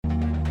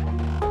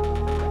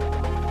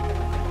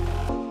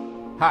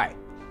Hi,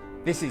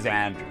 this is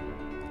Andrew,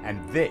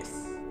 and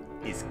this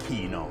is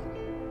Keen On,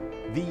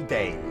 the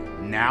daily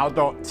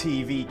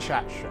Now.tv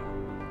chat show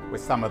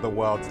with some of the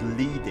world's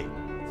leading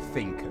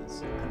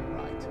thinkers and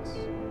writers.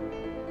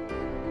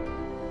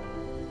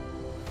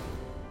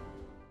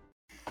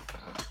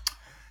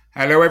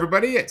 Hello,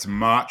 everybody. It's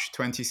March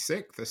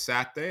 26th, a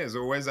Saturday. As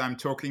always, I'm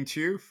talking to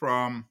you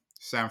from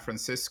San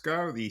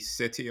Francisco, the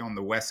city on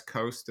the west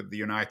coast of the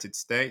United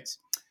States.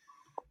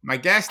 My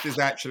guest is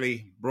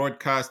actually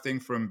broadcasting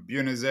from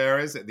Buenos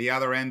Aires at the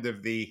other end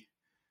of the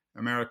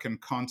American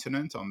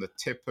continent, on the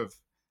tip of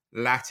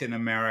Latin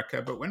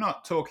America. But we're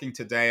not talking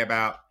today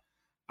about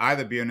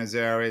either Buenos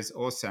Aires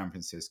or San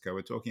Francisco.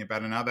 We're talking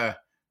about another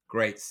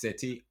great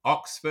city,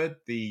 Oxford,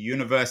 the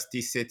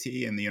university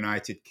city in the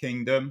United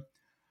Kingdom.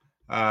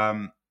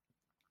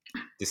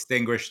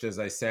 Distinguished, as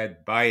I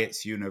said, by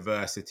its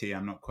university.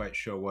 I'm not quite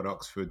sure what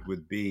Oxford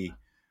would be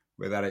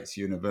without its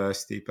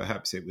university.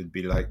 Perhaps it would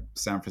be like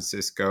San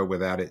Francisco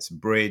without its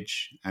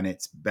bridge and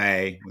its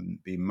bay.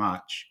 Wouldn't be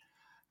much.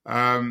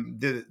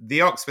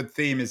 The Oxford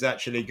theme is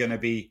actually going to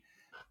be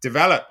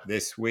developed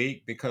this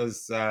week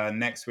because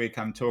next week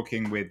I'm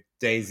talking with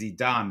Daisy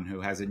Dunn,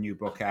 who has a new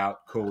book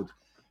out called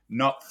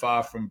Not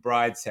Far from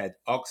Brideshead,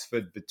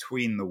 Oxford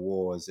Between the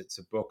Wars. It's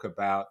a book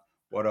about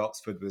what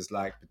Oxford was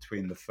like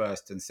between the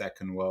First and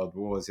Second World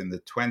Wars in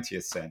the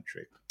 20th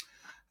century.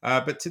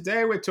 But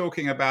today we're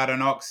talking about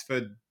an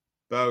Oxford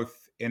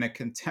both in a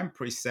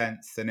contemporary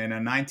sense and in a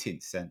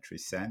 19th century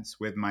sense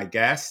with my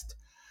guest,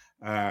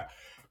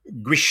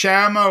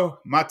 Guillermo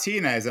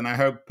Martinez. And I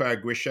hope,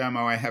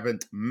 Guillermo, I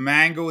haven't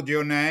mangled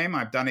your name.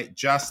 I've done it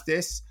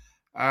justice.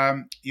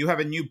 You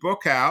have a new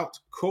book out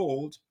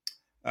called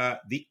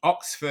The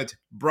Oxford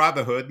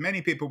Brotherhood.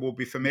 Many people will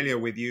be familiar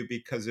with you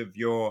because of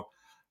your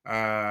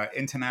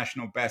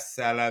international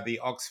bestseller, The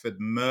Oxford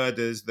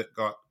Murders, that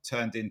got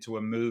turned into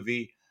a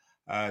movie,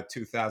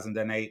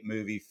 2008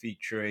 movie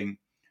featuring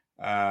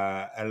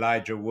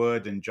Elijah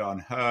Wood and John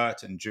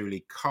Hurt and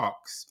Julie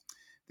Cox.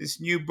 This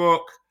new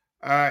book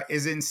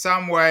is in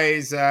some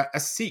ways a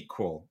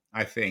sequel,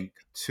 I think,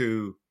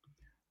 to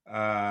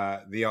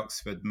The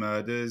Oxford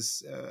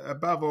Murders.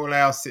 Above all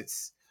else,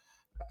 it's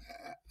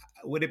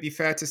would it be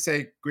fair to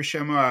say,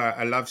 Guillermo,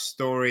 a love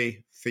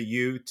story for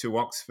you to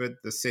Oxford,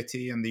 the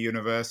city and the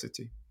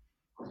university?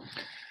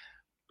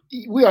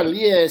 Well,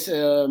 yes,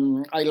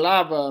 I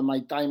love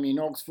my time in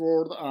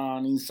Oxford,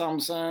 and in some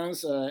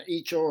sense,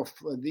 each of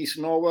these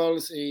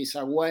novels is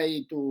a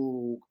way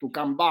to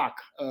come back.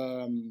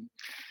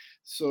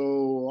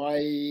 So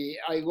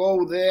I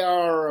go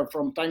there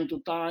from time to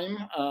time,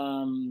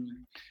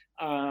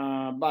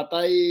 but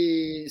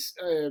I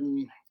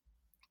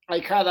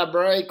had a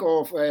break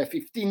of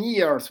 15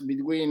 years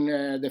between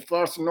the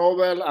first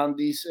novel and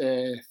this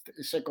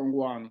second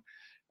one.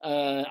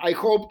 I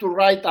hope to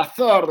write a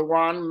third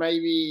one,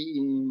 maybe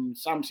in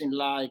something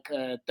like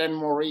 10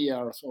 more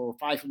years or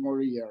 5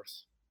 more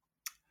years.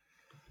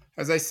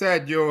 As I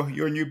said,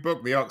 your new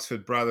book, The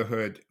Oxford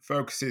Brotherhood,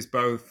 focuses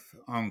both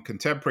on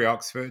contemporary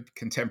Oxford,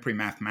 contemporary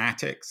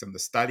mathematics, and the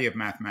study of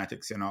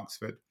mathematics in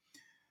Oxford,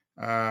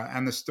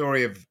 and the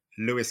story of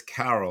Lewis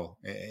Carroll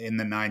in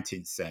the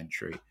 19th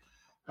century.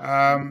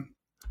 The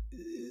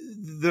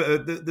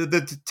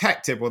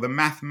detective, or the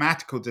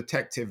mathematical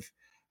detective,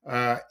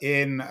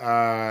 in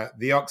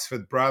the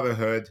Oxford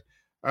Brotherhood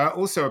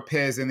also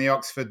appears in the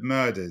Oxford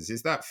Murders.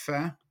 Is that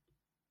fair?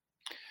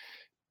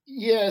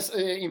 Yes,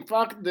 in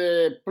fact,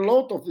 the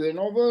plot of the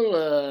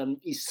novel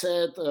is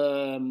set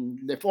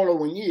the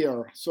following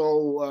year.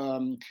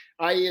 So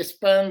I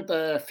spent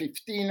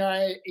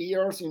 15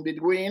 years in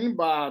between,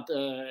 but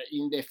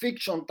in the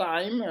fiction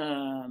time,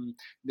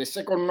 the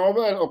second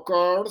novel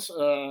occurs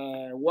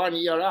 1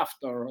 year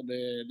after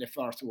the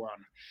first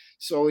one.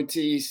 So it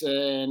is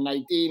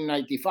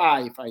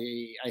 1995,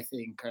 I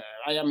think.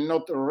 I am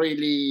not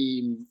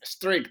really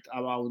strict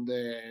about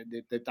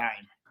the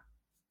time.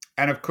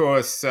 And of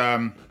course,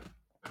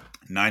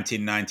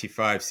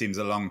 1995 seems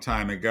a long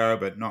time ago,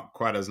 but not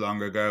quite as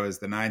long ago as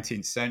the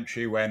 19th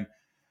century when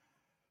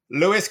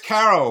Lewis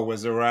Carroll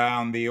was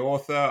around, the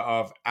author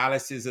of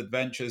Alice's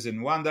Adventures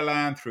in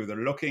Wonderland, Through the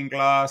Looking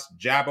Glass,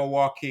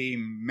 Jabberwocky,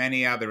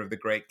 many other of the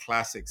great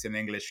classics in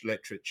English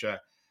literature.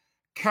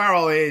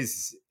 Carroll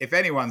is, if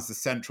anyone's the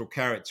central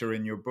character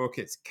in your book,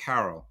 it's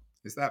Carroll.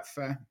 Is that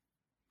fair?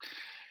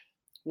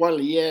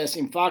 Well, yes.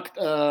 In fact,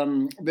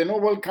 the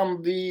novel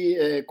can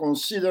be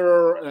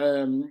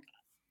considered,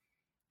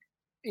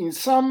 in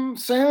some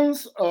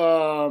sense,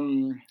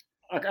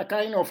 a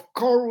kind of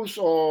chorus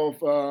of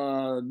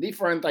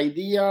different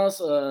ideas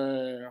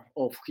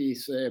of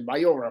his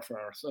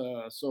biographers.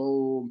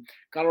 So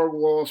Carroll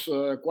was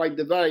quite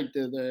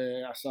devoted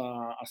as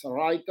a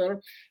writer,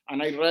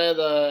 and I read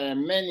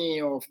many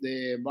of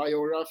the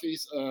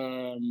biographies.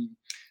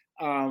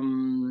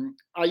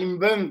 I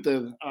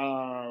invented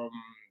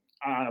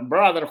a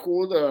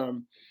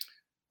brotherhood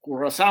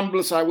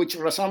which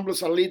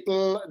resembles a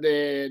little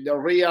the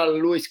real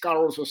Lewis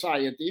Carroll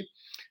Society.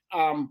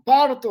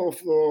 Part of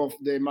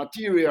the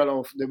material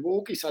of the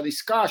book is a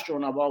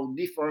discussion about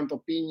different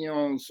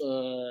opinions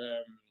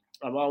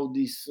about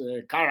this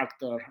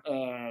character.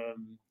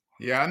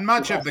 Yeah, and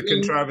much of the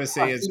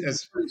controversy is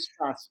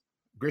discussed.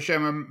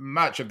 Grisham,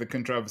 much of the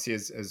controversy,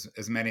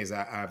 as many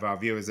of our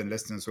viewers and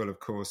listeners will, of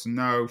course,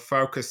 know,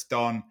 focused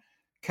on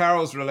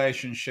Carol's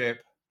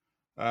relationship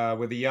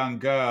with a young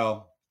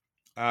girl,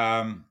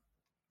 Alice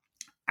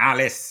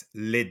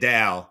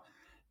Liddell.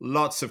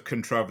 Lots of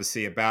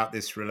controversy about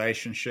this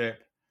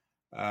relationship.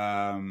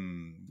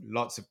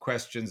 Lots of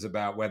questions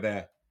about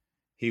whether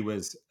he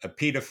was a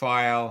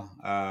pedophile.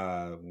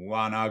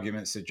 One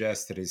argument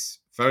suggests that his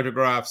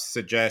photographs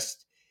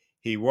suggest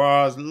he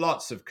was.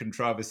 Lots of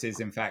controversies.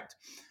 In fact,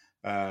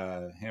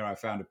 here I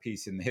found a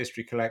piece in the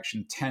History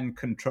Collection, 10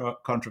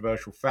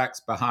 controversial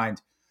facts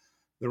behind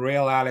the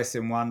real Alice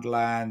in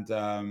Wonderland.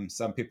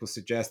 Some people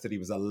suggest that he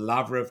was a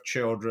lover of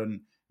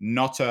children,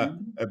 not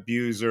an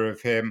abuser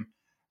of him.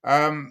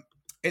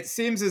 It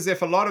seems as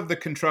if a lot of the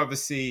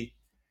controversy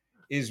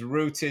is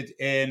rooted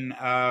in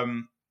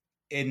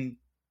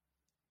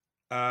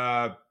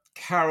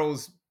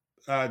Carol's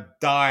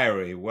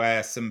diary,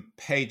 where some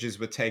pages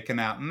were taken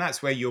out, and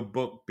that's where your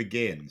book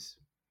begins.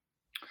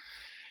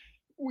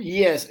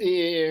 Yes,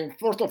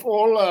 first of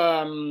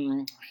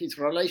all, his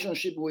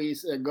relationship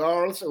with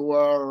girls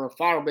were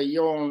far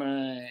beyond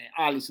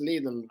Alice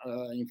Liddell.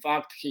 In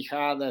fact, he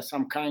had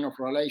some kind of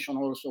relation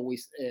also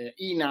with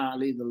Ina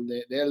Liddell,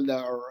 the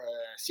elder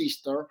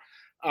sister,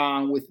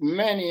 and with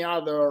many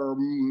other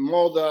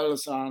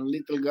models and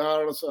little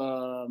girls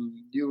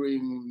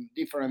during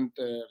different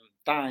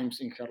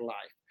times in her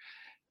life,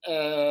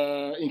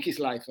 in his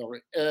life,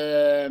 sorry.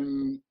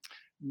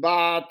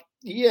 But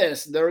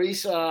yes, there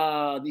is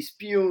a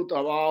dispute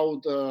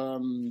about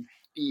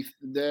if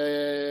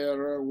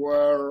there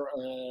were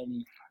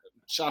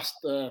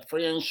just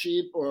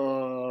friendship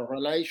or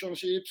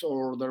relationships,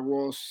 or there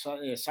was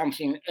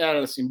something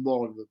else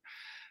involved.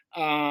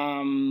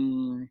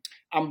 And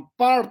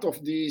part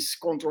of this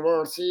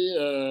controversy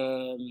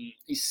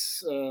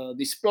is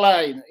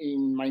displayed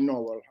in my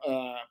novel.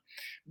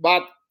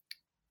 But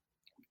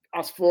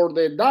as for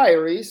the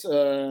diaries,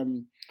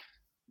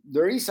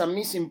 there is a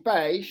missing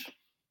page,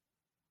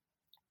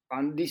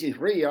 and this is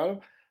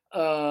real.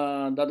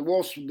 That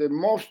was the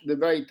most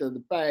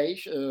debated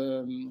page,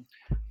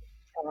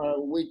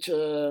 which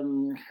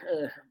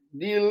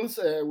deals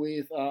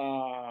with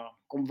a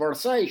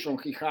conversation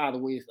he had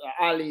with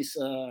Alice's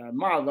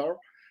mother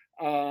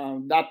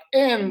that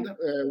end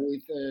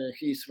with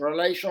his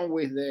relation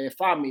with the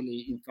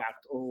family. In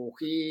fact,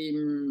 he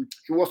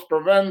was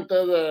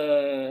prevented.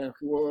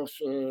 He was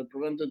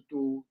prevented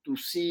to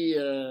see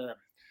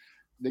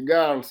the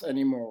girls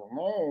anymore.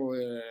 No,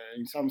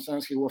 in some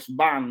sense, he was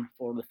banned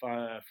for of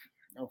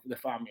the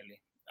family.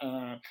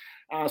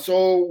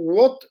 So,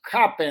 what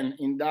happened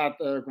in that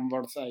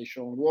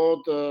conversation?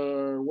 What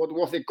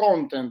was the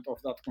content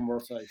of that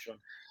conversation?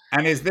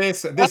 And is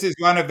this is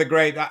one of the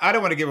great? I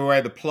don't want to give away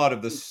the plot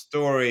of the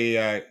story,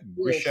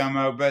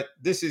 Guillermo, but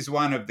this is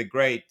one of the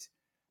great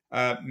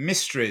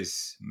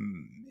mysteries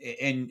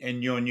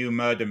in your new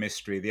murder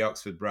mystery, the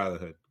Oxford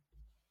Brotherhood.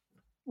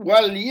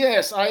 Well,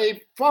 yes,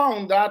 I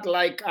found that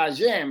like a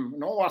gem.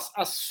 No,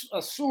 as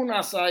soon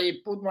as I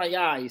put my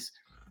eyes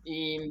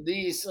in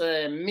this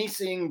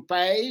missing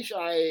page,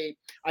 I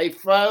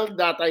felt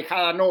that I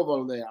had a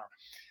novel there,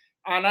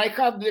 and I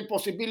had the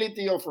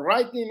possibility of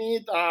writing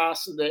it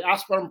as the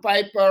Aspern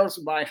Papers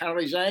by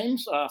Henry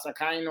James, as a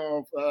kind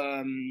of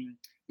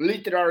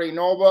literary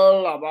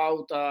novel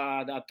about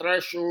the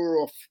treasure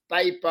of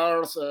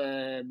papers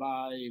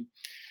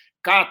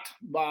cut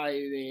by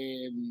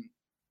the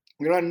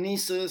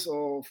grandnieces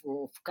of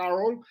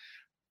Carol,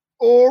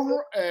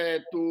 or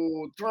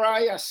to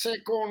try a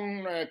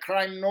second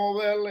crime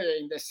novel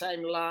in the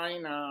same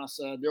line as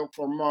the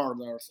Oxford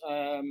Murders.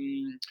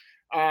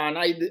 And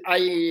I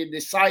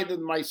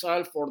decided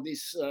myself for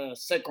this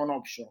second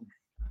option.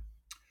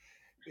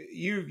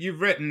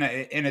 You've written,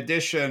 in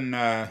addition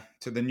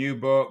to the new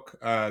book,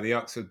 The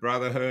Oxford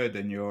Brotherhood,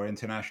 and your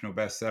international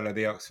bestseller,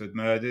 The Oxford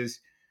Murders,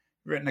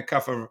 you've written a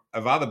couple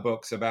of other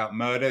books about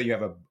murder. You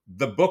have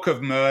The Book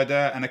of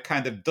Murder and a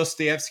kind of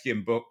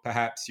Dostoevskian book,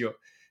 perhaps your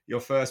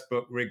first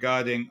book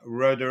regarding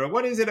Roederer.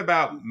 What is it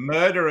about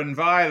murder and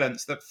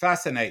violence that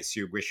fascinates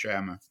you,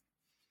 Guillermo?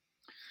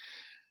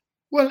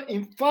 Well,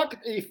 in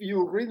fact, if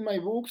you read my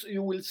books,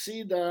 you will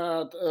see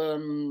that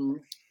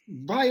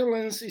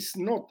violence is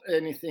not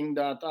anything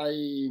that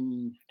I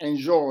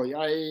enjoy.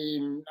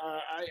 I'm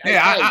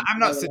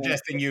not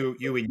suggesting you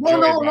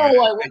enjoy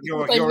violence.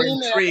 You're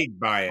intrigued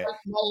by it.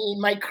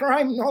 My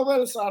crime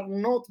novels are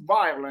not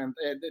violent.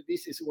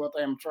 This is what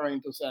I am trying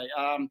to say.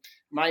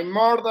 My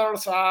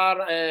murders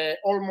are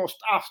almost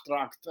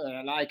abstract,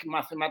 like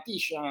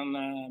mathematician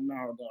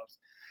murders.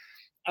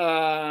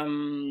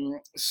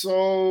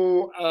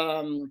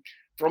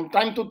 From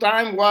time to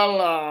time,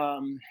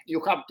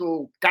 you have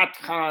to cut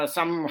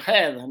some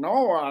head,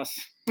 no, as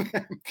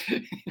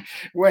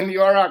when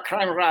you are a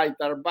crime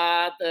writer.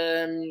 But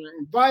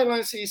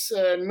violence is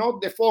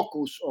not the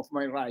focus of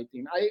my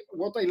writing.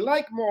 What I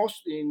like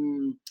most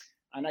and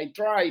I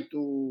try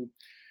to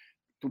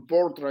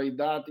portray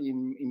that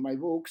in my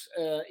books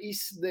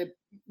is the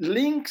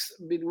links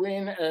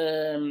between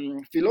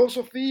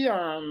philosophy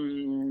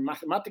and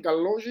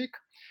mathematical logic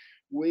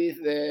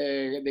with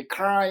the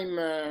crime,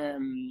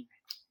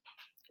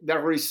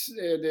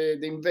 the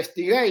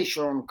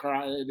investigation,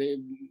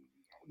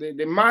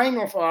 the mind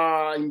of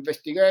an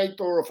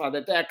investigator, of a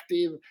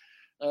detective.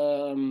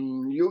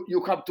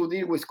 You have to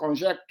deal with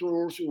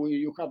conjectures.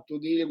 You have to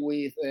deal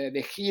with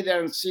the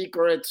hidden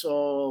secrets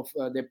of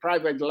the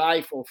private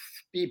life of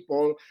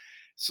people.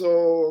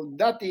 So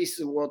that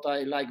is what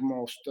I like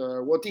most.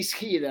 What is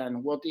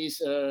hidden, what is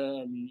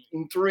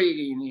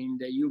intriguing in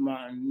the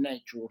human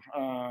nature,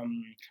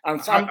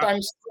 and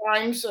sometimes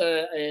crimes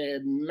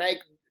make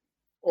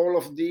all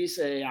of this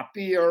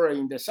appear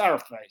in the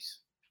surface.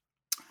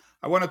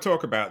 I want to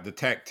talk about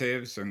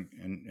detectives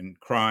and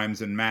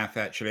crimes and math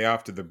actually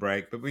after the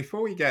break. But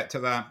before we get to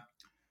that,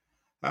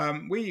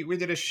 we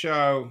did a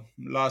show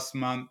last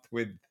month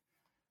with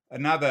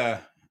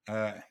another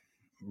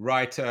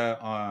writer,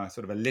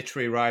 sort of a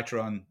literary writer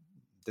on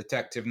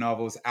detective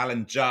novels,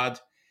 Alan Judd.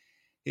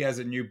 He has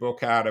a new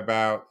book out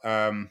about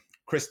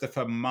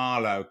Christopher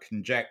Marlowe,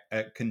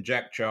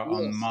 Conjecture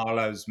on Yes.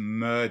 Marlowe's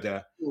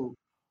Murder. True.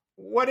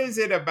 What is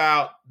it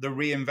about the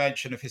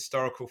reinvention of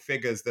historical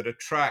figures that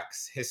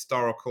attracts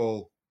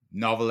historical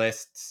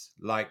novelists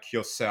like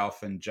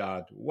yourself and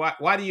Judd?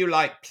 Why do you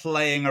like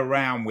playing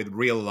around with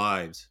real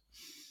lives?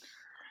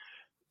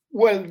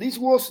 Well, this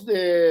was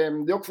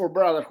the Oxford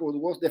Brotherhood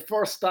was the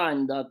first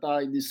time that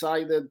I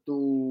decided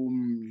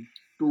to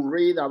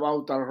read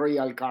about a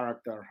real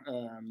character.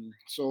 And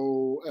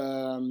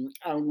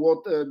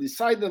what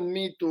decided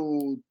me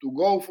to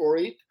go for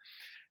it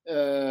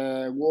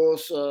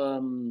was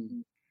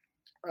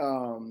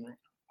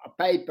a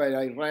paper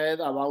I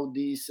read about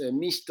this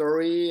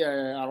mystery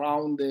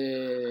around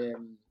the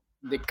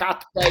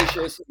cut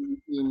pages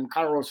in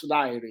Carol's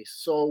diaries.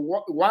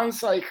 So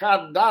once I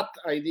had that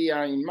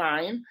idea in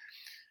mind,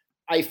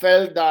 I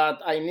felt that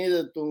I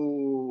needed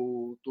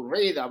to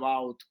read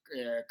about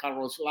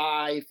Carol's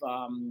life.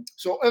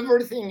 So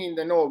everything in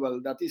the novel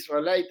that is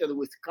related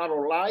with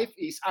Carol's life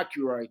is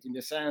accurate in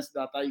the sense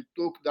that I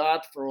took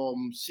that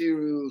from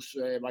serious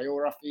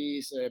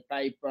biographies,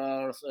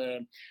 papers,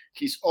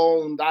 his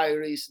own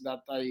diaries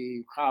that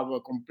I have a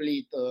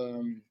complete.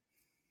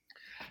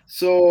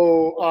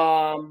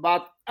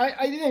 But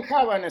I didn't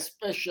have a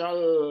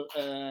special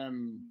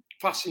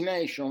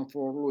fascination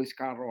for Lewis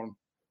Carroll.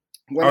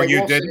 When Oh, I you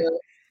was didn't?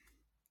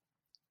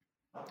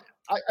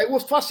 I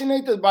was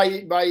fascinated by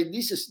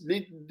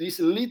this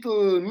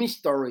little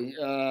mystery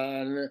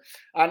and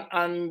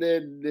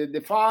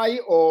the fight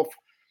of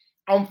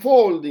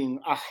unfolding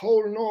a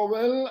whole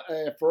novel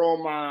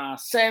from a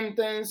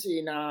sentence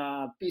in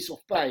a piece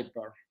of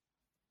paper.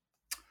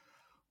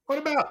 What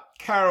about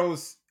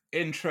Carol's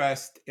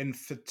interest in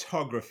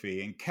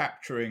photography and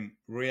capturing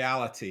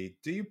reality?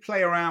 Do you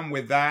play around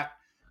with that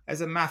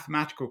as a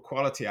mathematical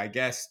quality, I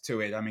guess,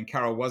 to it? I mean,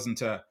 Carol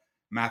wasn't a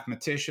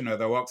mathematician,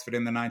 although Oxford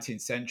in the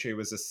 19th century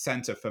was a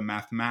center for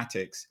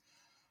mathematics.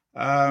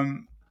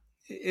 Um,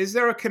 is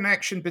there a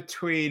connection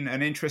between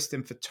an interest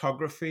in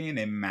photography and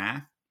in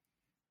math?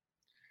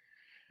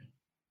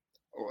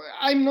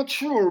 I'm not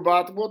sure,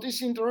 but what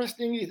is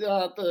interesting is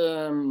that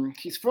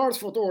his first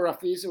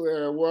photographies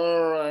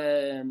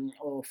were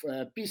of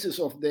pieces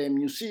of the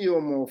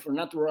Museum of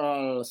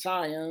Natural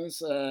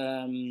Science,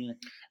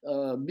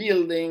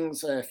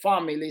 buildings,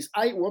 families.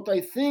 What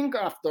I think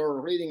after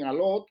reading a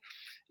lot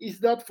is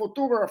that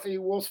photography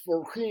was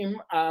for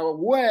him a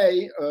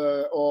way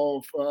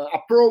of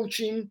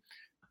approaching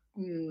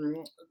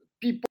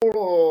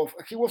people of.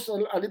 He was a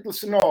little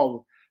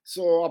snob,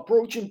 so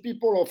approaching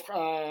people of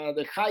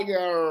the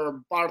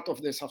higher part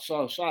of the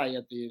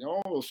society,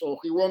 So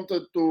he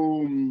wanted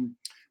to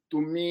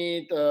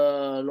meet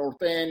Lord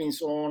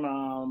Tennyson,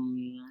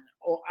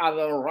 or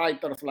other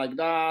writers like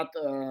that,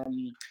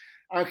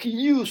 and he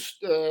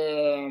used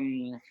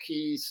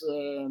his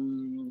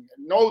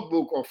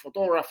notebook of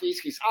photographies,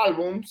 his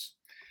albums,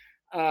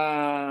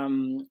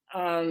 and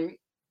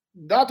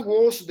that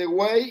was the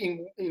way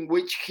in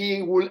which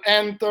he will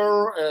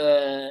enter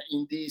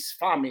in these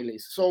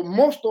families. So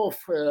most of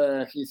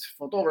his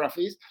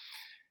photographies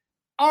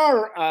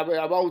are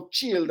about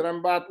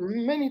children, but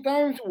many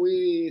times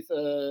with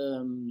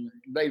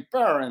their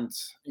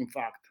parents, in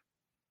fact.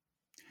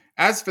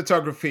 As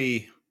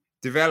photography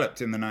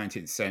developed in the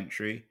 19th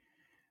century,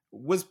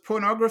 was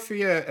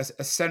pornography a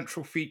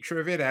central feature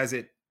of it as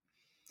it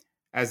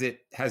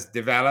has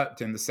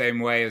developed in the same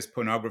way as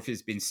pornography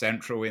has been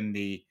central in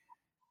the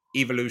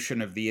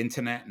evolution of the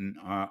internet and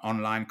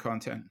online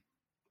content?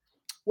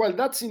 Well,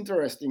 that's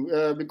interesting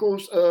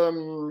because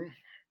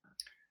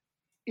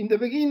in the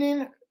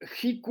beginning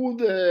he could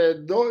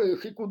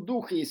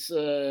do his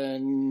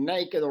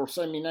naked or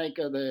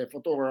semi-naked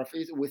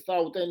photographies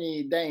without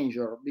any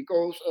danger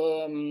because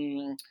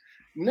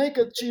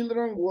naked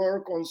children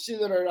were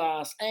considered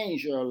as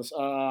angels.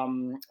 There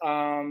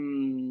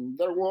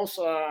was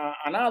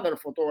another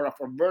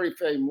photographer, very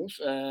famous,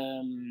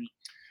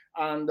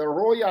 and the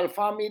royal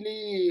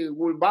family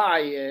will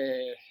buy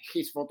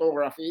his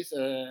photographies.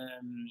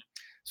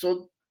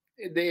 So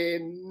the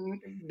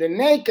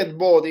naked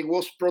body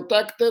was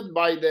protected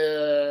by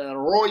the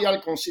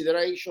royal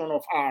consideration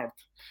of art.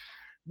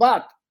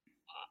 But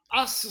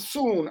as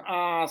soon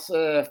as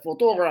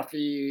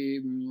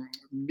photography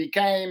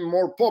became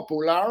more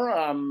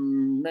popular,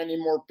 many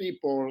more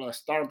people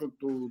started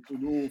to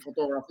do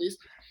photographies.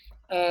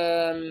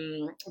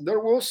 There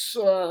was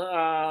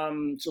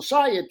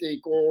society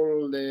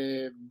called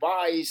the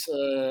Vice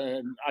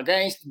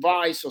Against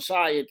Vice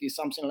Society,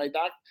 something like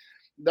that,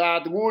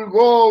 that will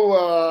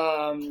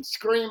go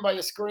screen by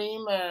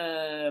screen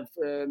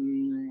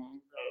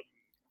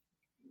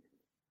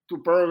to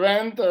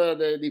prevent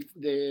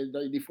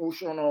the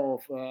diffusion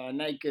of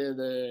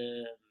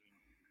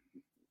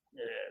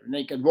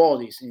naked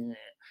bodies.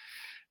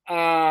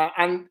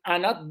 And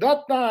at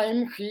that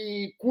time,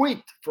 he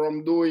quit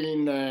from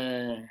doing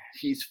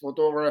his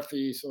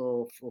photographies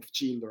of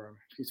children,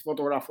 his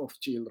photograph of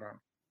children.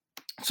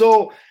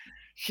 So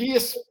he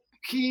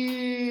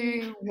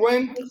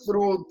went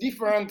through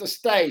different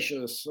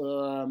stages.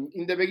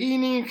 In the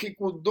beginning, he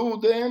could do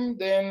them,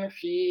 then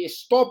he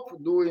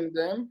stopped doing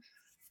them.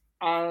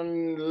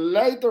 And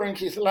later in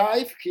his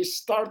life, he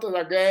started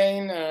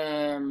again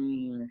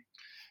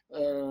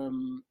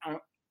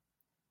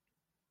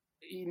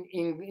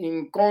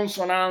in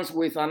consonance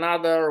with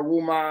another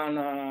woman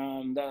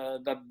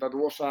that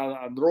was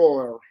a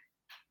drawer.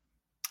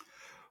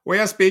 We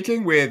are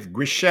speaking with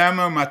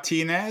Guillermo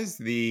Martinez,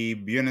 the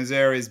Buenos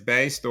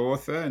Aires-based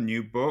author, a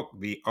new book,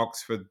 The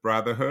Oxford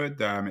Brotherhood.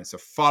 It's a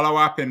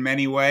follow-up in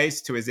many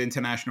ways to his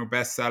international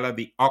bestseller,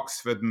 The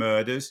Oxford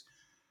Murders.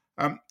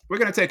 We're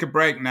going to take a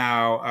break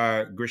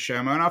now,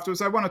 Guillermo, and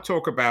afterwards I want to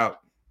talk about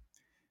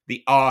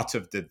the art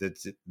of the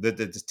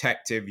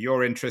detective,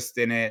 your interest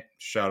in it,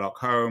 Sherlock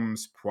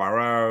Holmes,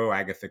 Poirot,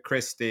 Agatha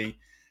Christie,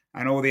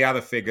 and all the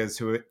other figures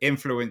who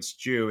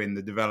influenced you in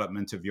the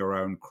development of your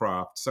own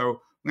craft. So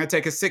I'm going to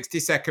take a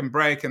 60-second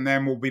break, and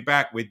then we'll be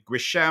back with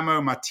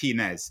Guillermo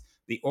Martinez,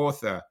 the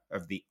author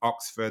of The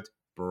Oxford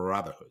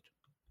Brotherhood.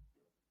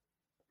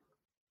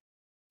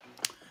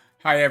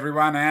 Hi,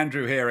 everyone.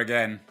 Andrew here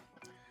again.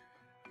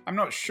 I'm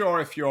not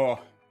sure if you're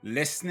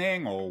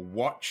listening or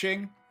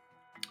watching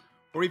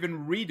or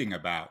even reading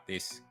about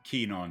this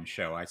Keen On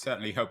show. I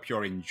certainly hope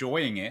you're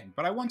enjoying it,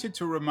 but I wanted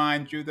to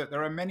remind you that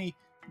there are many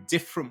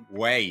different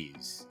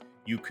ways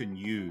you can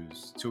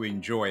use to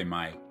enjoy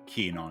my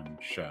Keen On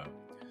show.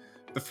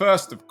 The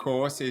first, of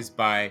course, is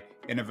by,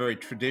 in a very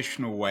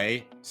traditional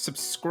way,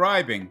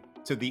 subscribing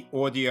to the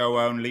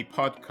audio-only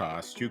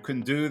podcast. You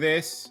can do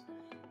this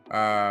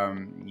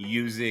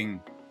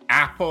using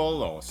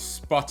Apple or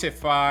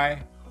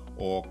Spotify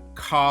or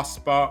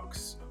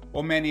Castbox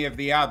or many of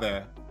the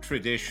other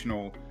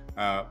traditional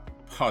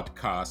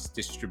podcast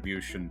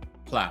distribution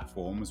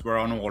platforms. We're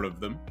on all of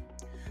them.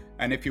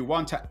 And if you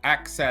want to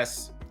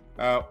access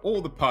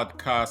all the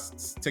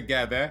podcasts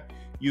together,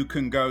 you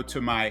can go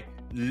to my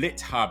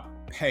LitHub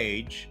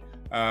page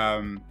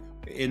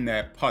in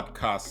their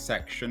podcast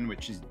section,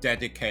 which is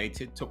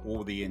dedicated to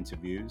all the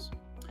interviews.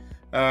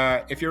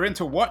 If you're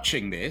into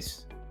watching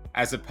this,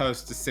 as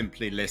opposed to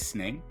simply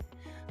listening,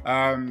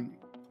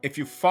 if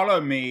you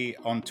follow me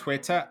on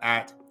Twitter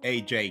at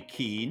AJ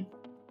Keen,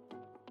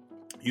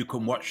 you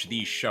can watch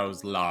these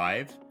shows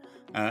live,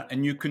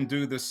 and you can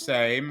do the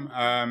same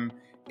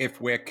if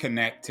we're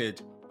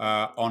connected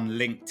on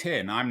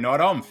LinkedIn. I'm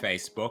not on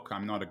Facebook.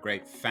 I'm not a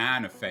great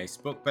fan of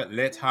Facebook, but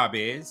LitHub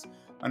is.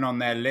 And on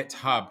their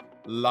LitHub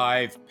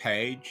live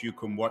page, you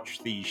can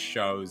watch these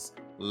shows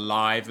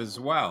live as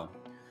well.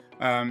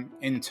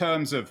 In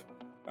terms of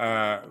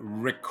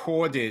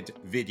recorded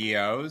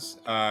videos,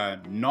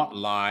 not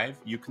live,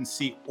 you can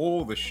see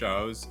all the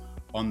shows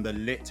on the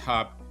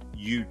LitHub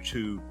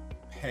YouTube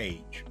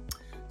page.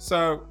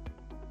 So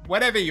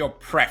whatever your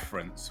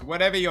preference,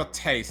 whatever your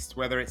taste,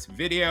 whether it's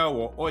video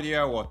or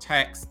audio or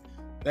text,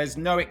 there's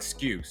no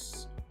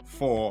excuse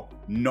for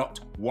not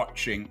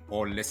watching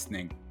or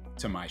listening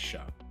to my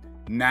show.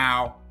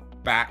 Now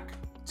back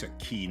to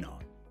Keen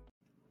On.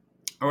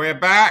 We're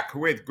back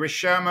with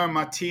Guillermo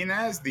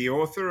Martinez, the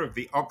author of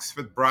The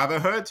Oxford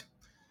Brotherhood,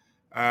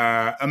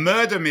 a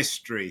murder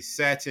mystery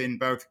set in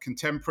both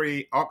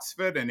contemporary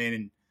Oxford and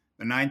in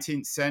the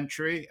 19th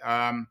century,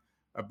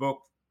 a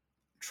book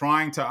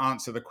trying to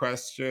answer the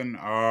question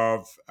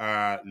of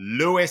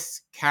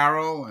Lewis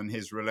Carroll and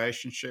his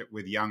relationship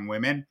with young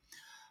women.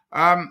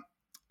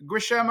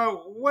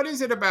 Guillermo, what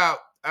is it about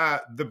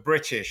the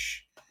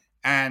British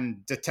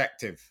and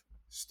detective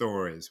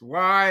stories?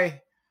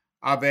 Why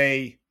are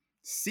they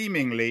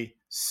seemingly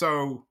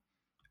so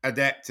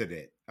adept at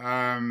it?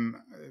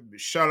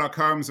 Sherlock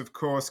Holmes, of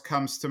course,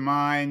 comes to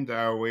mind.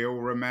 We all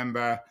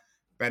remember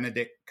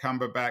Benedict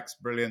Cumberbatch's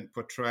brilliant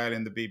portrayal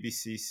in the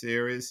BBC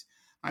series.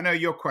 I know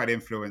you're quite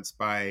influenced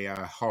by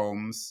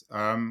Holmes.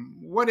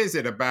 What is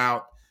it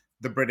about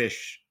the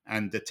British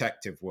and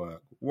detective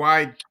work?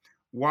 Why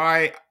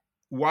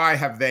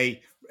have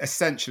they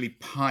essentially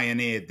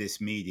pioneered this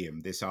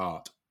medium, this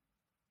art?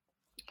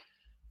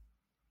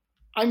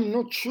 I'm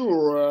not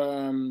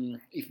sure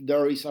if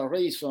there is a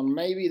reason.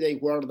 Maybe they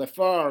were the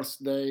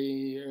first.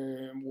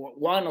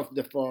 One of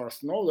the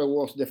first. No, there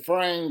was the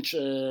French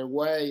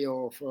way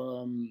of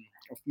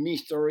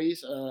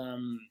mysteries.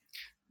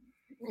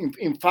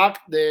 In fact,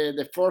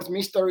 the first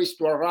mysteries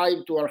to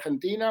arrive to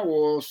Argentina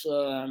was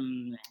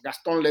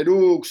Gaston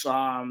Leroux's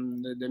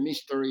the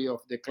mystery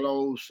of the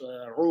closed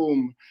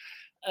room.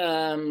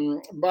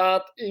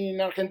 But in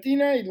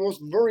Argentina, it was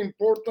very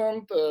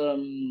important.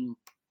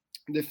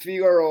 The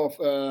figure of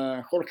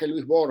Jorge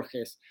Luis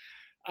Borges.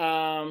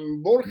 Yeah.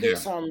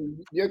 Borges and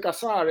Bioy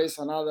Casares,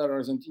 another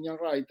Argentinian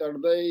writer,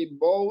 they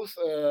both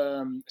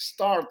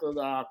started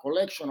a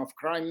collection of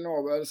crime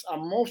novels,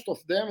 and most of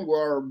them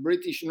were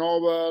British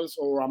novels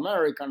or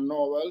American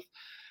novels.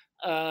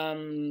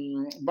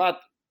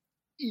 But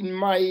in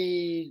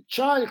my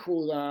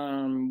childhood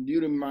and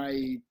during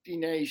my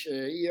teenage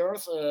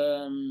years,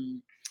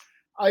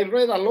 I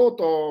read a lot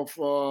of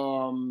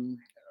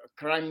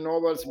crime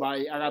novels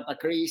by Agatha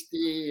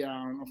Christie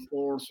and, of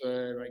course,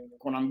 like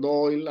Conan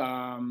Doyle,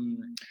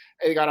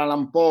 Edgar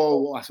Allan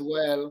Poe as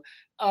well.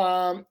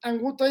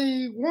 And what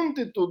I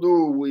wanted to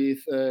do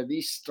with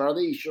this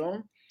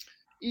tradition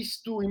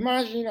is to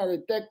imagine a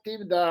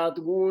detective that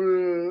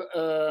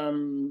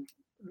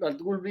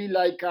will be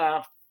like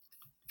a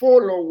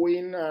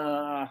following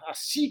a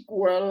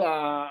sequel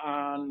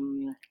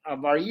and a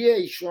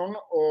variation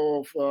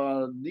of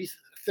these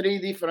three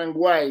different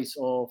ways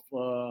of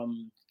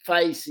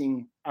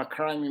facing a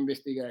crime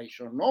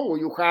investigation. No,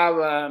 you have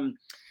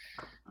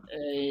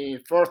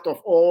first of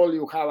all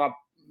you have a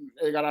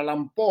Edgar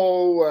Allan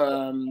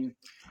Poe,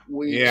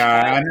 which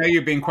Yeah, has I know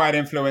you've been quite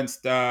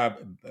influenced by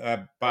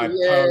yes,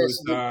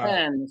 Poe's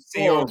Dupin, of C.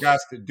 course,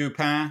 Auguste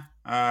Dupin,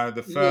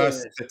 the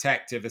first yes.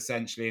 detective,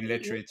 essentially, in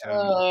literary terms.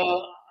 Uh,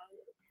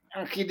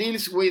 and he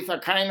deals with a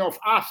kind of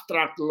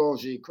abstract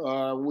logic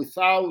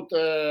without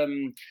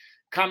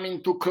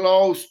coming too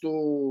close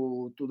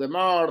to the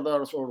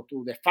murders or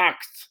to the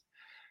facts.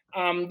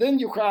 Then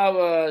you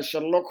have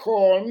Sherlock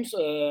Holmes,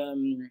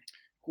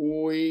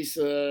 who is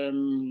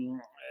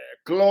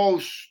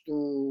close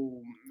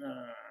to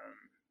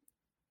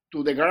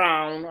the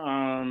ground,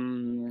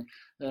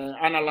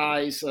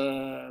 analyze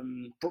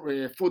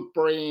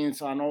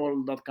footprints and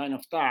all that kind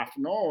of stuff.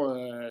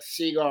 No,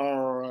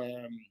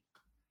 cigar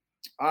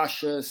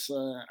ashes,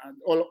 and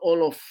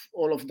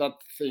all of that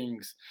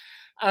things.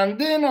 And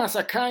then, as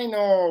a kind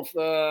of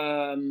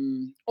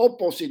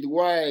opposite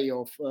way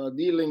of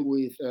dealing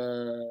with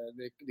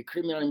the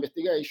criminal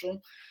investigation,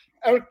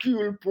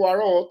 Hercule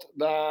Poirot,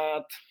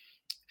 that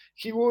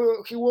he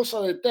was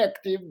a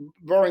detective,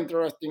 very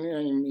interesting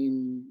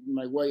in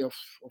my way of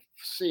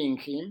seeing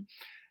him.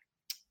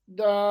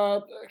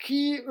 That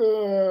he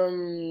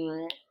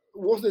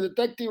was the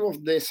detective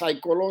of the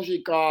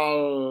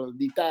psychological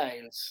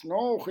details.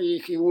 No,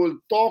 he will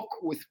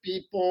talk with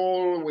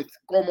people, with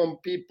common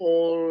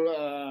people,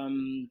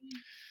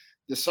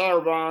 the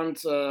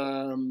servants,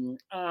 and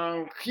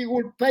he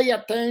would pay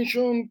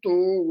attention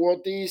to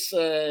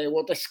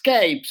what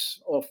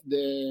escapes of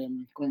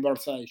the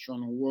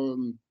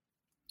conversation.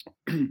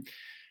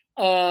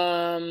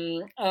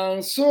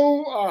 And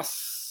so,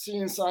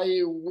 since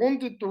I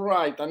wanted to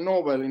write a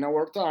novel in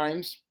our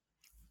times,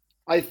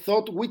 I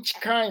thought which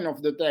kind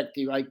of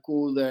detective I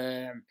could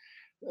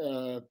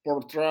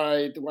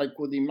portray, I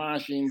could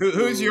imagine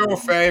Who's your to.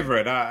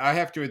 favorite? I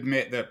have to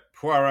admit that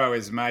Poirot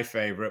is my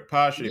favorite,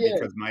 partially Yes,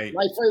 because my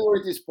my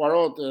favorite is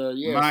Poirot.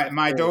 Yes, my of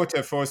my course.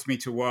 daughter forced me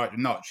to watch.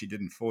 Not she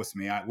didn't force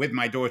me. With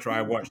my daughter,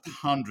 I watched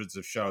hundreds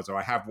of shows, or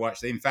I have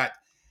watched. In fact,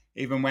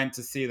 even went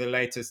to see the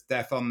latest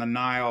Death on the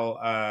Nile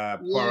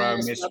Poirot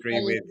Yes, but mystery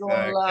I with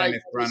don't like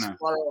Kenneth this Branagh.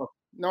 Poirot.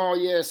 No,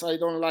 yes, I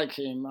don't like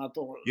him at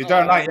all. You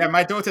don't like? Yeah,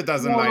 my daughter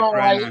doesn't No, like no,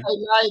 Branagh. I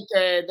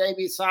like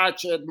David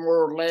Satchet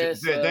more or less.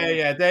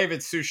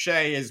 David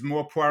Suchet is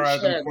more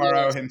Poirot than Suchet,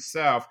 Poirot yes,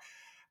 himself.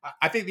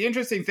 I think the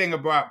interesting thing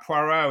about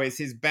Poirot is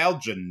his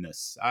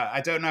Belgianness. I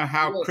don't know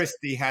how yes.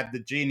 Christie had the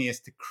genius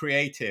to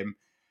create him,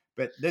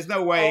 but there's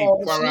no way Oh,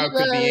 Poirot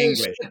could be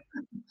English.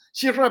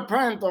 she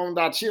repent on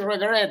that. She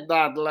regret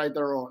that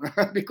later on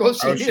because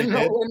she Oh, she didn't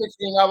know did.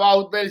 anything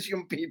about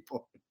Belgian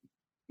people.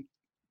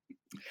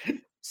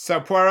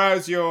 So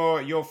Poirot's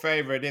your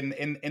favorite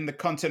in the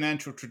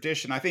continental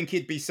tradition. I think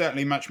he'd be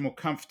certainly much more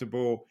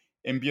comfortable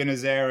in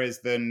Buenos Aires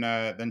than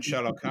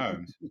Sherlock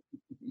Holmes.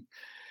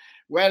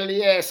 Well,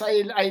 yes,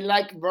 I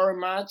like very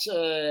much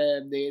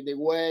the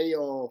way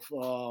of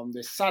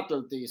the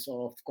subtleties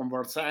of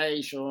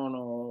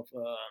conversation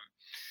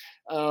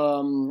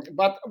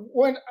but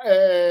when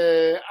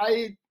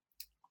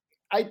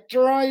I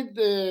tried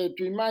to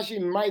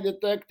imagine my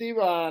detective,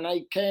 and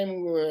I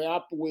came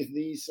up with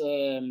this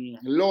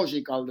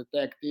logical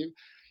detective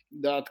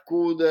that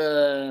could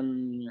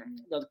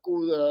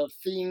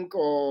think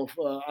of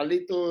a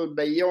little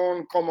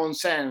beyond common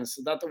sense.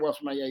 That was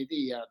my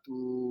idea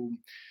to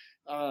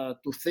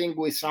think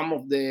with some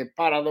of the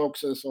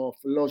paradoxes of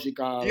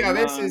logical Yeah,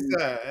 this is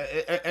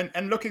mind.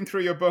 and looking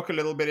through your book a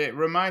little bit, it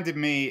reminded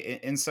me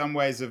in some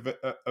ways of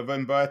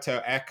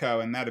Umberto Eco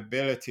and that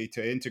ability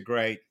to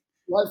integrate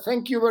Well,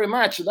 thank you very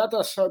much.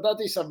 That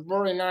is a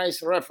very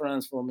nice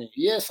reference for me.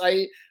 Yes,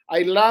 I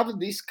love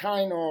this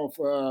kind of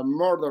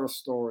murder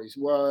stories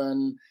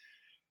when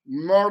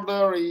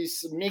murder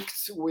is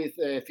mixed with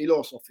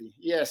philosophy.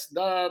 Yes,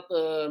 that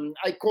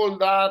I call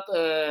that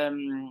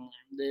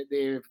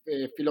the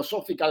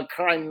philosophical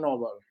crime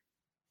novel.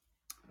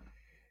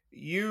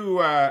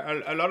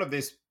 A lot of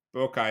this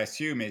book, I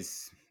assume,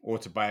 is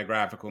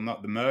autobiographical,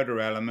 not the murder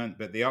element,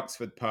 but the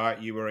Oxford part.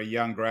 You were a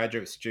young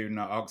graduate student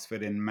at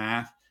Oxford in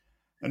math,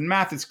 and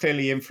math has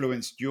clearly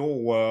influenced your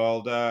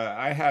world.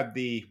 I had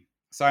the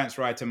science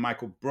writer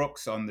Michael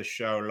Brooks on the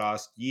show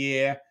last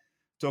year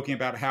talking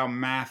about how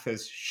math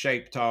has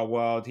shaped our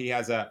world. He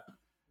has a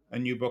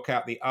new book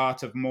out, The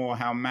Art of More,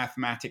 How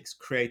Mathematics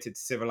Created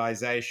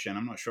Civilization.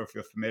 I'm not sure if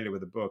you're familiar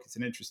with the book. It's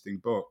an interesting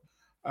book.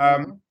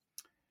 Mhm.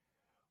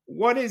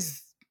 What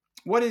is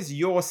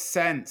your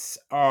sense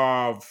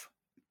of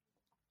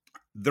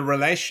the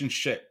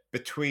relationship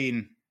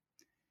between,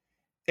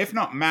 if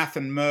not math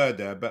and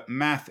murder, but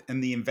math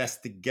and the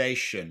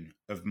investigation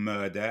of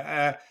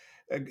murder?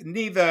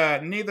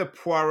 Neither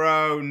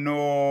Poirot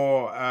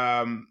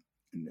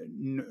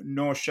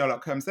nor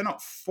Sherlock Holmes, they're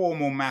not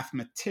formal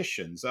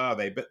mathematicians, are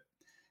they? But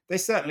they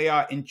certainly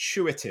are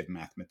intuitive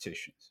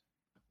mathematicians.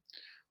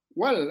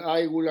 Well,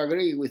 I will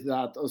agree with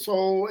that.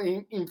 So,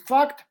 in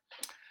fact,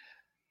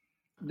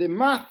 the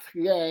math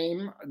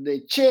game,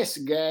 the chess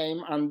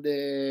game, and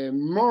the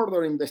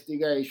murder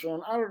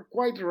investigation are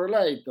quite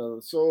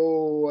related.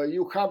 So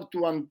you have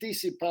to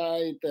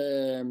anticipate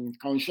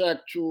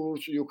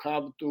conjectures, you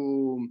have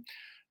to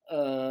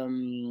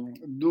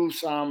do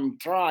some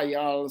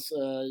trials,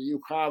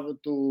 you have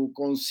to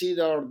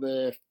consider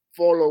the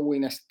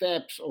following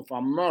steps of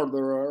a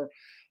murderer.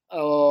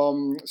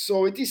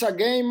 So it is a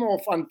game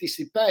of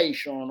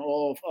anticipation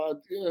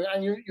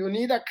and you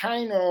need a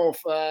kind of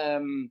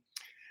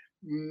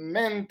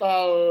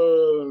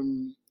mental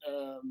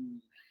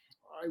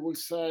I would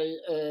say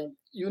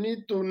you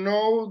need to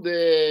know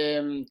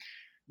the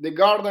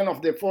garden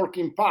of the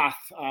forking path,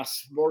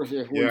 as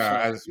Borges will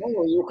Yeah, say.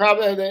 No, you have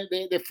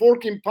the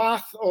forking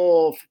path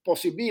of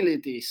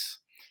possibilities,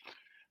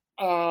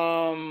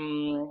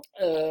 and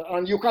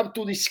you have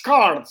to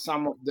discard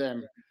some of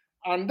them.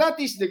 And that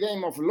is the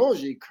game of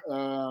logic,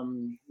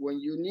 when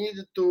you need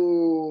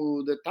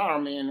to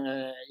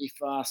determine if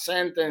a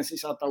sentence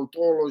is a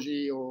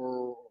tautology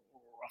or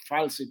a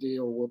falsity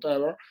or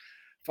whatever,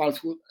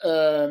 falsehood.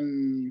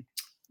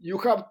 You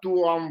have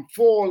to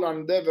unfold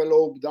and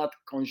develop that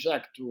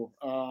conjecture.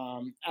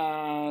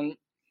 And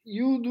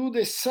you do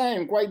the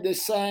same, quite the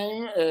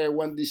same,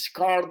 when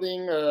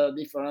discarding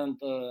different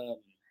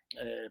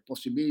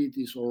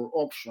possibilities or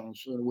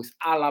options with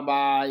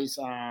alibis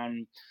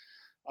and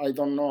I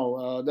don't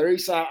know. There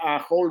is a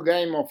whole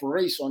game of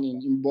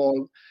reasoning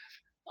involved,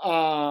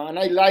 and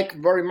I like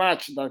very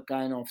much that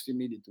kind of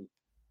similitude.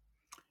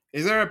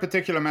 is there a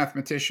particular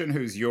mathematician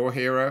who's your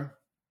hero?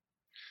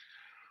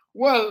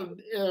 Well,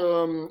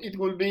 it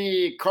will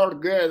be Kurt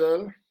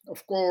Gödel,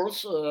 of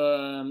course,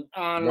 and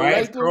Why,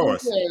 of later,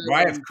 course.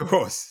 Why, of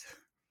course.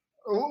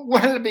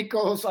 well,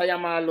 because I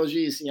am a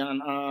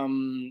logician.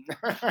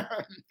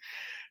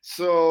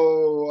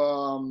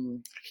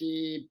 So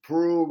he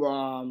proved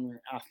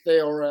a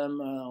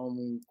theorem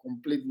on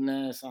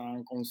completeness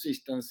and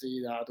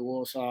consistency that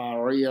was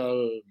a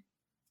real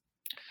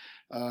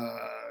uh,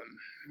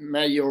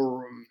 major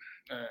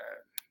uh,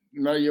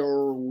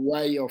 major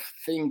way of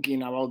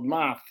thinking about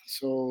math.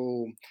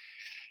 So,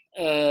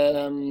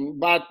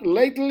 but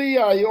lately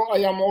I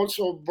am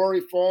also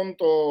very fond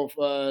of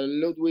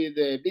Ludwig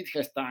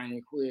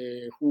Wittgenstein,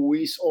 who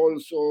is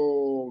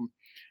also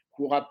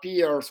who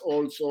appears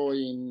also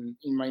in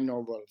my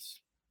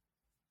novels.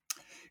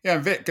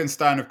 Yeah,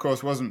 Wittgenstein, of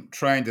course, wasn't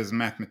trained as a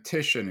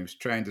mathematician. He was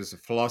trained as a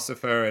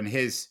philosopher, and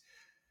his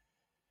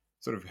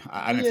sort of,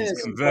 I don't know if he's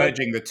Yes, but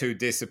converging the two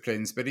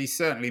disciplines, but he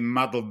certainly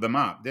muddled them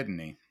up, didn't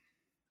he?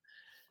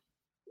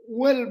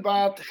 well,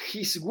 but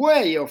his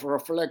way of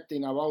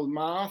reflecting about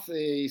math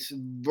is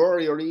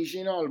very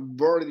original,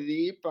 very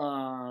deep.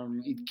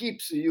 It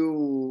keeps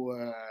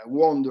you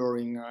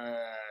wondering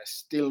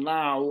still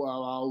now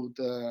about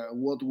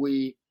what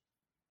we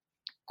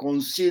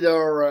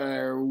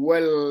consider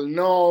well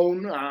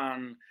known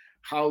and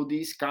how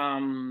this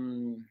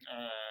can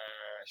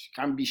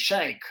be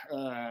shaped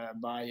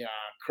by a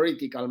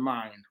critical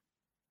mind.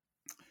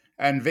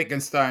 And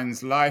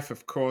Wittgenstein's life,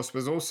 of course,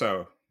 was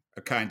also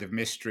a kind of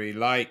mystery.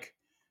 Like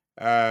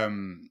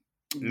Lewis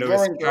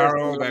Very interesting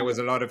Carroll, there was life.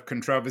 a lot of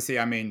controversy.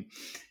 I mean,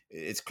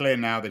 it's clear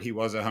now that he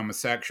was a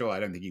homosexual. I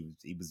don't think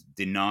he was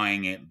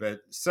denying it,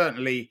 but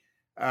certainly,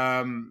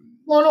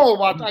 No,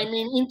 but I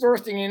mean,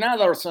 interesting in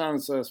other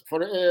senses.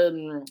 For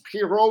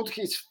he wrote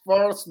his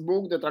first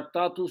book, The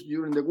Tractatus,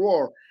 during the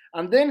war,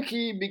 and then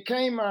he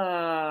became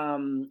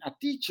a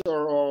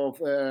teacher of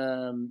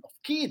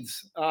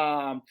kids.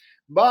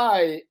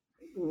 By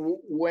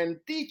when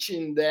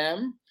teaching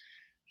them,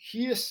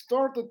 he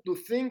started to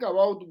think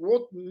about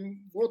what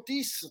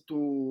is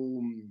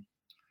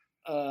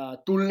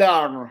to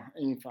learn,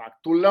 in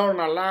fact, to learn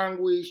a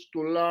language,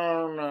 to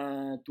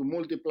learn to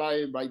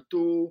multiply by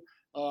two,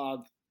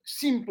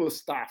 simple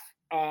stuff.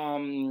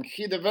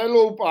 He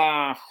developed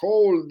a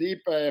whole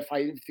deep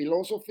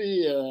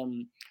philosophy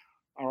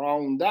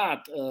around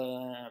that,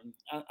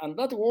 and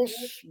that was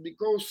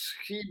because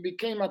he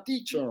became a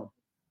teacher.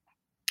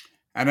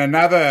 And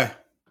another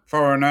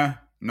foreigner,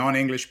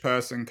 non-English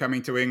person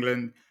coming to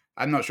England,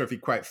 I'm not sure if he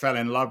quite fell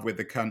in love with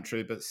the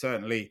country, but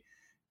certainly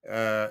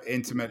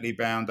intimately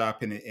bound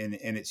up in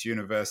its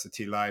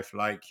university life,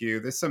 like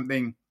you. There's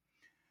something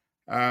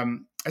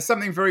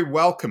very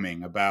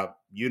welcoming about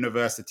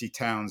university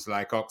towns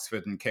like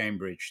Oxford and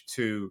Cambridge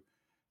to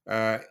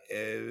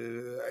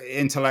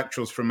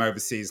intellectuals from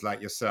overseas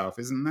like yourself,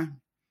 isn't there?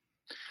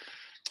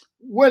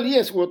 Well,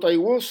 yes, what I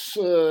was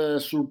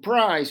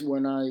surprised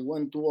when I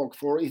went to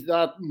Oxford is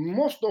that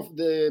most of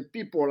the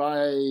people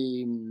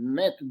I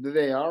met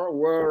there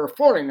were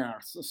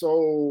foreigners.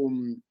 So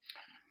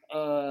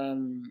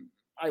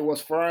I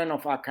was friend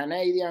of a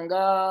Canadian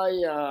guy,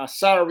 a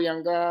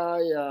Serbian guy,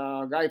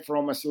 a guy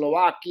from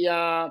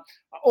Slovakia.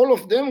 All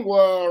of them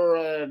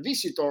were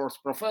visitors,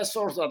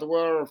 professors that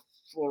were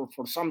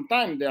for some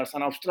time. There's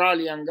an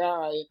Australian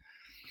guy.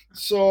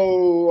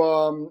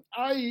 So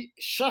I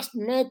just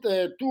met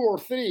two or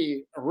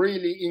three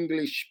really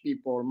English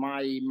people.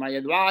 My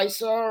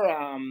advisor,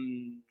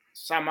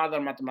 some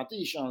other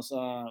mathematicians.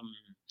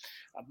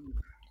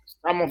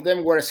 Some of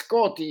them were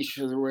Scottish.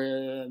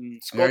 Yeah,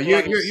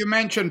 Scotland you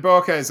mentioned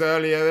Borges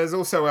earlier. There's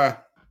also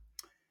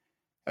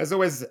there's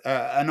always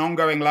an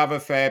ongoing love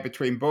affair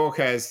between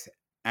Borges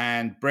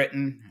and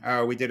Britain.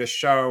 We did a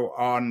show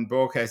on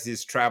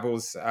Borges's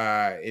travels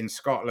in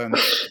Scotland.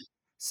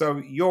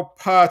 So you're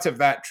part of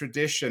that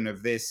tradition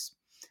of this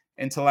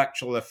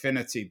intellectual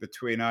affinity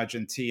between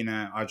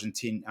Argentinian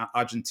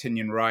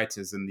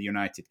writers and the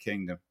United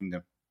Kingdom.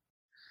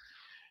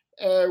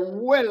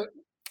 well,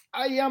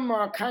 I am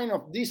a kind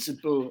of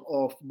disciple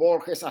of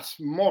Borges, as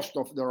most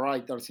of the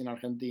writers in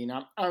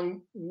Argentina,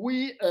 and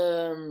we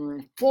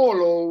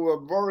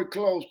follow very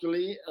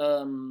closely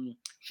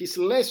his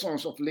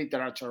lessons of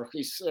literature,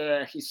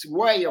 his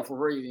way of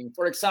reading.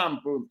 For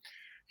example,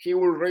 he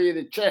will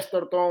read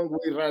Chesterton,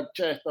 we read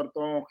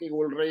Chesterton. He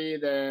will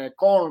read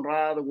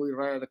Conrad, we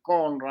read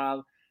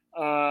Conrad.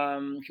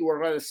 He will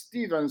read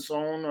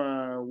Stevenson,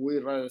 we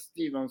read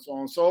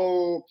Stevenson.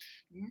 So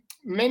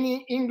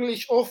many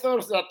English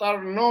authors that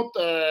are not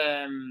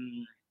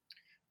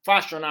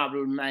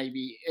fashionable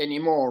maybe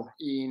anymore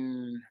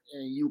in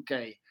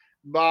UK,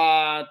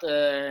 but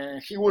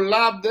he will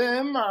love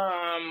them.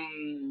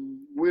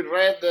 We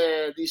read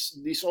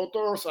these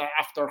authors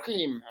after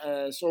him,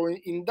 so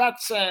in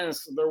that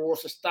sense there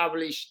was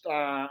established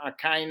a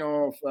kind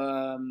of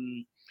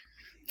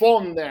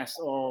fondness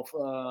of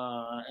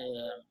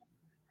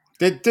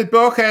Did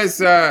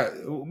Borges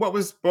what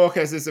was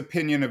Borges's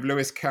opinion of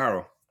Lewis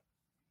Carroll?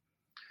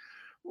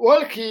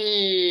 well,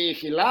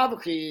 he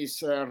loved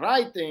his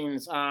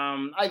writings.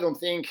 I don't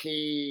think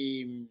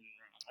he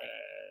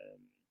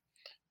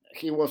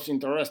was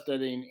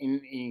interested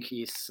in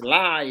his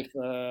life.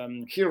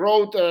 He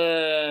wrote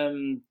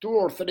two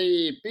or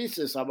three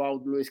pieces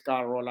about Lewis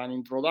Carroll, an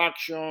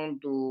introduction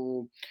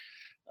to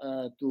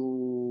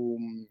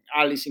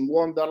Alice in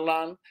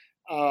Wonderland.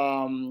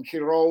 He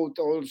wrote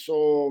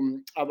also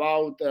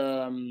about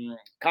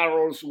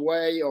Carroll's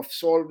way of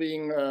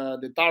solving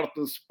the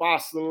Tartus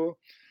puzzle.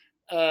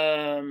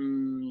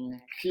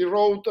 He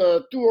wrote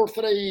two or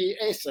three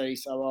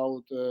essays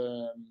about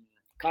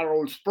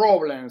Carroll's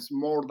problems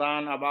more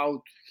than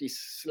about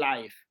his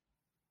life.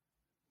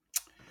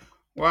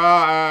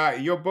 Well,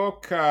 your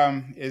book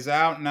is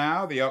out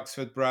now, The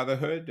Oxford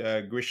Brotherhood.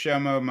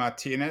 Guillermo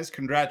Martinez,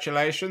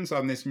 congratulations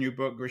on this new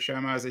book,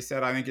 Guillermo. As I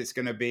said, I think it's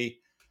going to be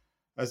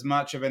as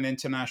much of an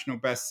international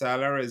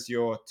bestseller as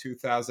your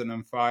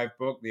 2005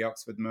 book, The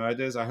Oxford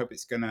Murders. I hope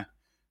it's going to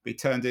be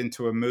turned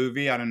into a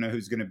movie. I don't know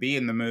who's going to be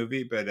in the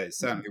movie, but it's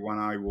certainly one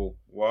I will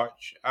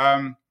watch.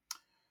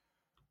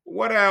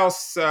 What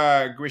else,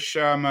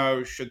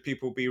 Guillermo, should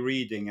people be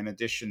reading in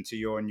addition to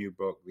your new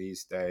book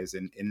these days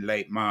in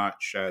late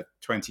March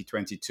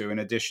 2022, in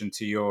addition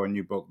to your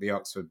new book, The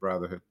Oxford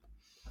Brotherhood?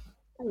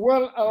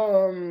 Well,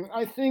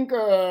 I think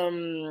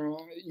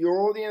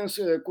your audience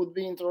could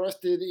be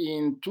interested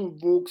in two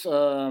books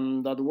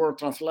that were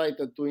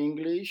translated to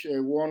English.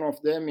 One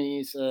of them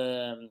is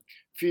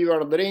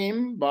Fever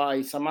Dream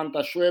by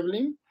Samantha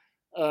Schweblin.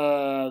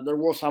 There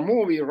was a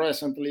movie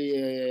recently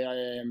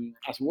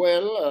as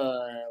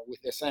well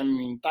with the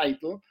same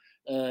title.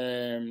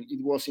 It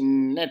was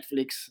in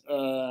Netflix.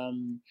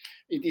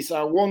 It is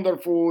a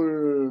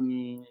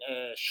wonderful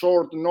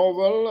short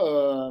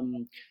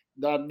novel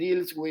that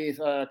deals with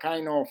a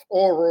kind of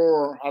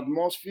horror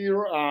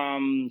atmosphere,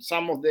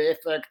 some of the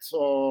effects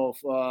of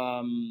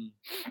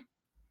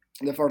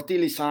the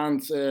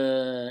fertilizants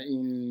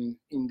in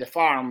the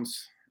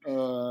farms.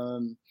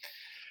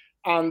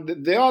 And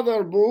the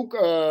other book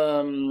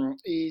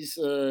is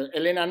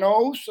Elena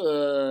Knows,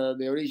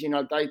 the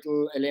original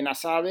title Elena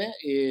Sabe.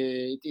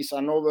 It is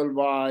a novel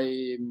by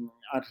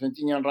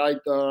Argentinian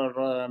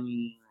writer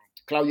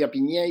Claudia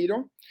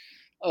Piñeiro.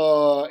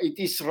 It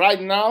is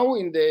right now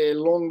in the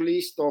long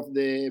list of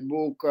the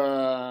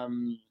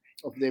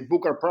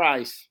Booker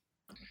Prize.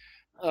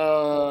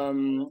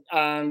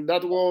 And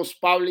that was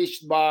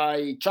published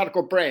by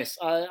Charco Press.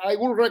 I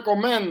would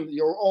recommend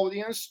your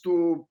audience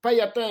to pay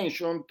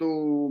attention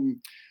to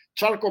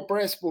Charco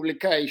Press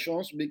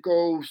publications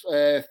because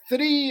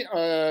three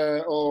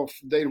of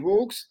their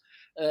books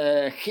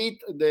hit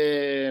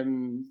the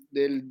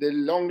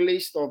long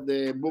list of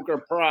the Booker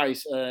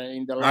Prize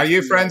in the last Are you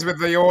year. friends with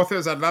the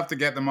authors? I'd love to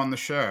get them on the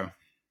show.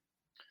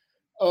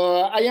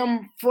 I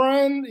am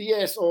friend,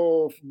 yes,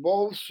 of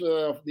both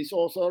of these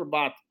authors,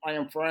 but I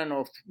am friend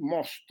of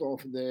most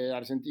of the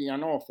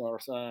Argentinian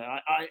authors.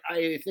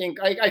 I think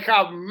I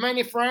have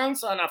many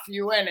friends and a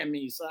few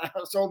enemies.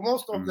 So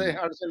most of the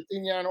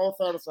Argentinian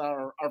authors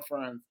are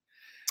friends.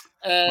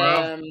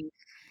 Well,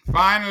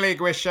 finally,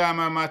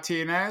 Guillermo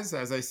Martinez,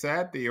 as I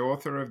said, the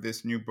author of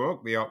this new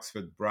book, The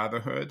Oxford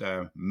Brotherhood,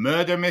 a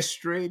murder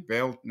mystery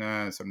built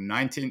sort of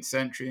 19th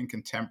century and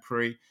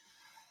contemporary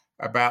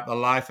about the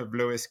life of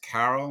Lewis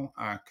Carroll,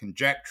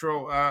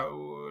 conjectural.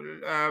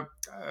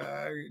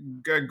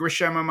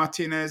 Guillermo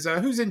Martinez,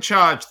 who's in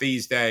charge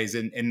these days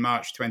in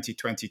March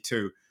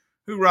 2022?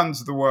 Who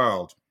runs the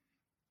world?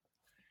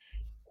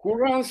 Who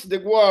runs the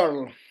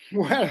world?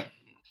 Well,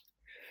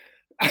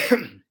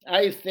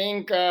 I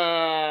think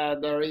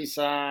there is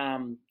a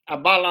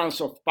balance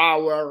of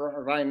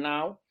power right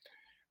now,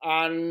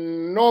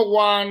 and no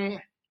one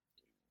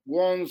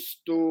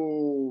wants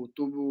to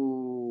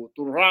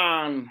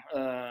run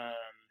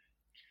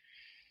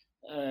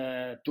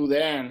to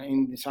the end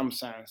in some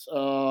sense.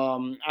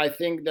 I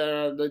think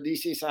that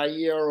this is a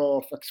year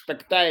of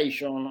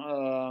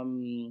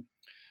expectation.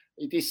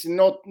 It is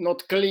not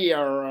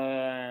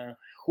clear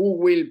who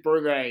will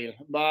prevail,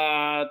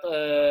 but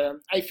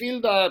I feel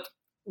that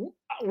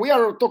we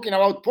are talking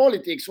about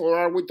politics, or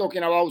are we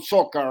talking about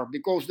soccer?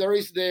 Because there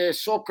is the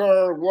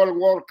soccer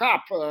World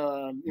Cup.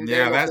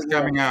 Yeah, that's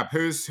coming up.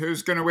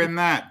 Who's going to win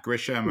that,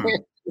 Guillermo?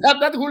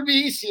 that will be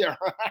easier.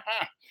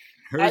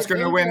 Who's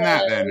going to win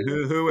that then?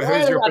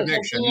 Who's your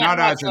prediction? Not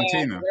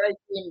Argentina. Great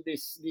team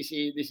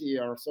this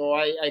year, so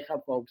I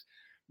have hopes.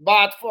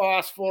 But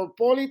as for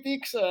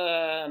politics,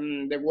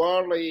 the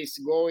world is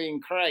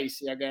going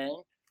crazy again.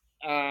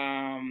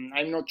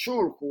 I'm not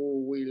sure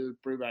who will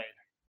prevail.